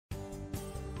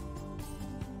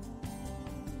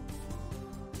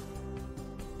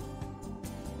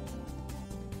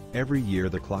Every year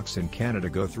the clocks in Canada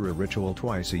go through a ritual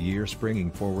twice a year,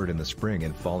 springing forward in the spring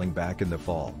and falling back in the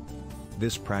fall.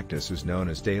 This practice is known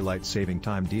as Daylight Saving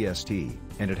Time (DST),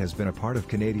 and it has been a part of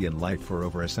Canadian life for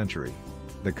over a century.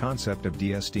 The concept of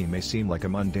DST may seem like a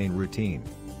mundane routine,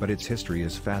 but its history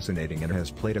is fascinating and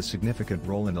has played a significant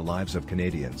role in the lives of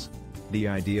Canadians. The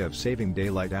idea of saving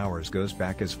daylight hours goes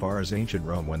back as far as ancient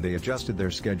Rome, when they adjusted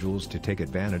their schedules to take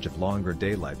advantage of longer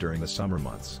daylight during the summer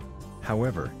months.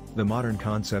 However, the modern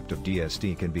concept of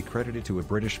DST can be credited to a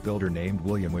British builder named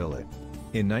William Willett.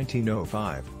 In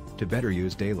 1905, to better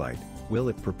use daylight,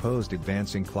 Willett proposed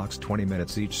advancing clocks 20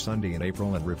 minutes each Sunday in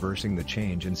April and reversing the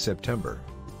change in September.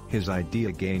 His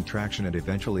idea gained traction and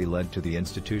eventually led to the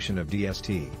institution of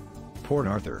DST. Port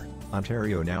Arthur,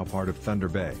 Ontario, now part of Thunder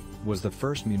Bay, was the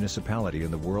first municipality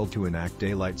in the world to enact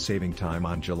daylight saving time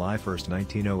on July 1,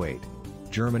 1908.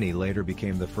 Germany later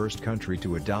became the first country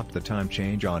to adopt the time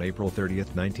change on April 30,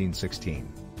 1916.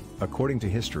 According to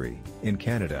history, in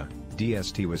Canada,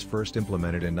 DST was first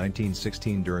implemented in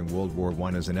 1916 during World War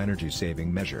I as an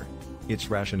energy-saving measure. Its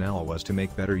rationale was to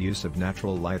make better use of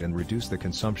natural light and reduce the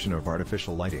consumption of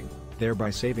artificial lighting, thereby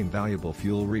saving valuable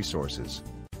fuel resources.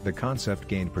 The concept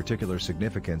gained particular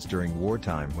significance during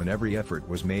wartime, when every effort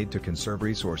was made to conserve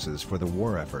resources for the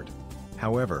war effort.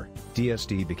 However,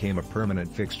 DST became a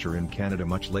permanent fixture in Canada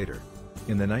much later.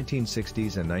 In the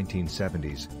 1960s and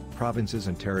 1970s, provinces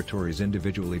and territories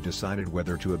individually decided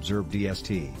whether to observe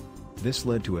DST. This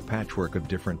led to a patchwork of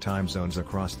different time zones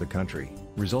across the country,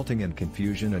 resulting in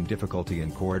confusion and difficulty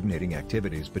in coordinating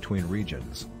activities between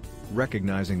regions.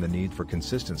 Recognizing the need for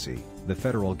consistency, the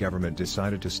federal government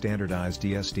decided to standardize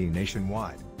DST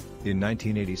nationwide. In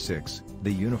 1986,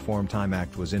 the Uniform Time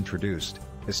Act was introduced,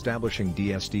 establishing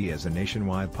DST as a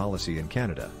nationwide policy in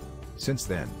Canada. Since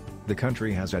then, the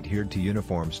country has adhered to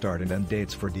uniform start and end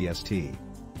dates for DST.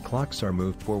 Clocks are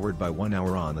moved forward by 1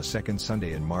 hour on the second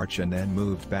Sunday in March and then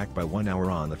moved back by 1 hour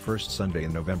on the first Sunday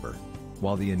in November.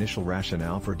 While the initial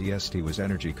rationale for DST was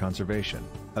energy conservation,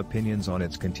 opinions on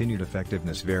its continued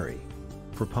effectiveness vary.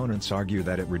 Proponents argue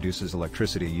that it reduces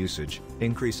electricity usage,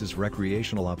 increases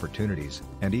recreational opportunities,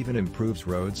 and even improves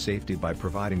road safety by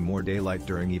providing more daylight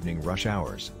during evening rush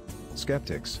hours.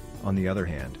 Skeptics, on the other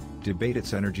hand, debate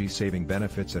its energy-saving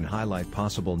benefits and highlight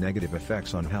possible negative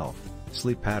effects on health,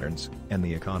 sleep patterns, and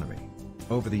the economy.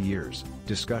 Over the years,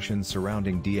 discussions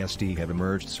surrounding DST have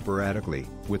emerged sporadically,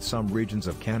 with some regions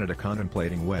of Canada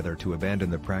contemplating whether to abandon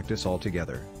the practice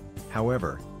altogether.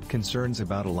 However, concerns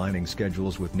about aligning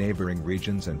schedules with neighboring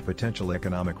regions and potential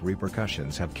economic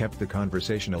repercussions have kept the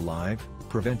conversation alive,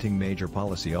 preventing major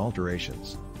policy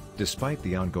alterations. Despite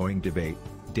the ongoing debate,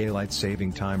 daylight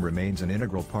saving time remains an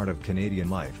integral part of Canadian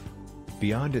life.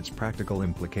 Beyond its practical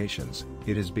implications,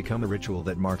 it has become a ritual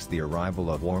that marks the arrival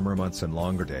of warmer months and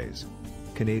longer days.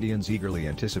 Canadians eagerly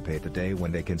anticipate the day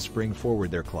when they can spring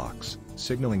forward their clocks,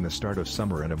 signaling the start of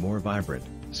summer and a more vibrant,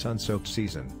 sun-soaked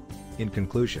season. In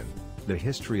conclusion, the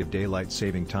history of daylight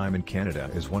saving time in Canada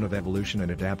is one of evolution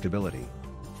and adaptability.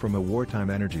 From a wartime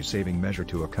energy-saving measure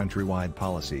to a countrywide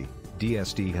policy,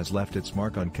 DST has left its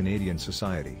mark on Canadian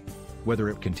society. Whether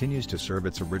it continues to serve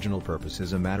its original purpose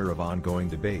is a matter of ongoing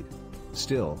debate.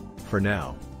 Still, for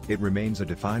now, it remains a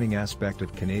defining aspect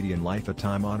of Canadian life, a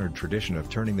time-honored tradition of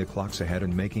turning the clocks ahead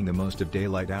and making the most of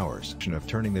daylight hours.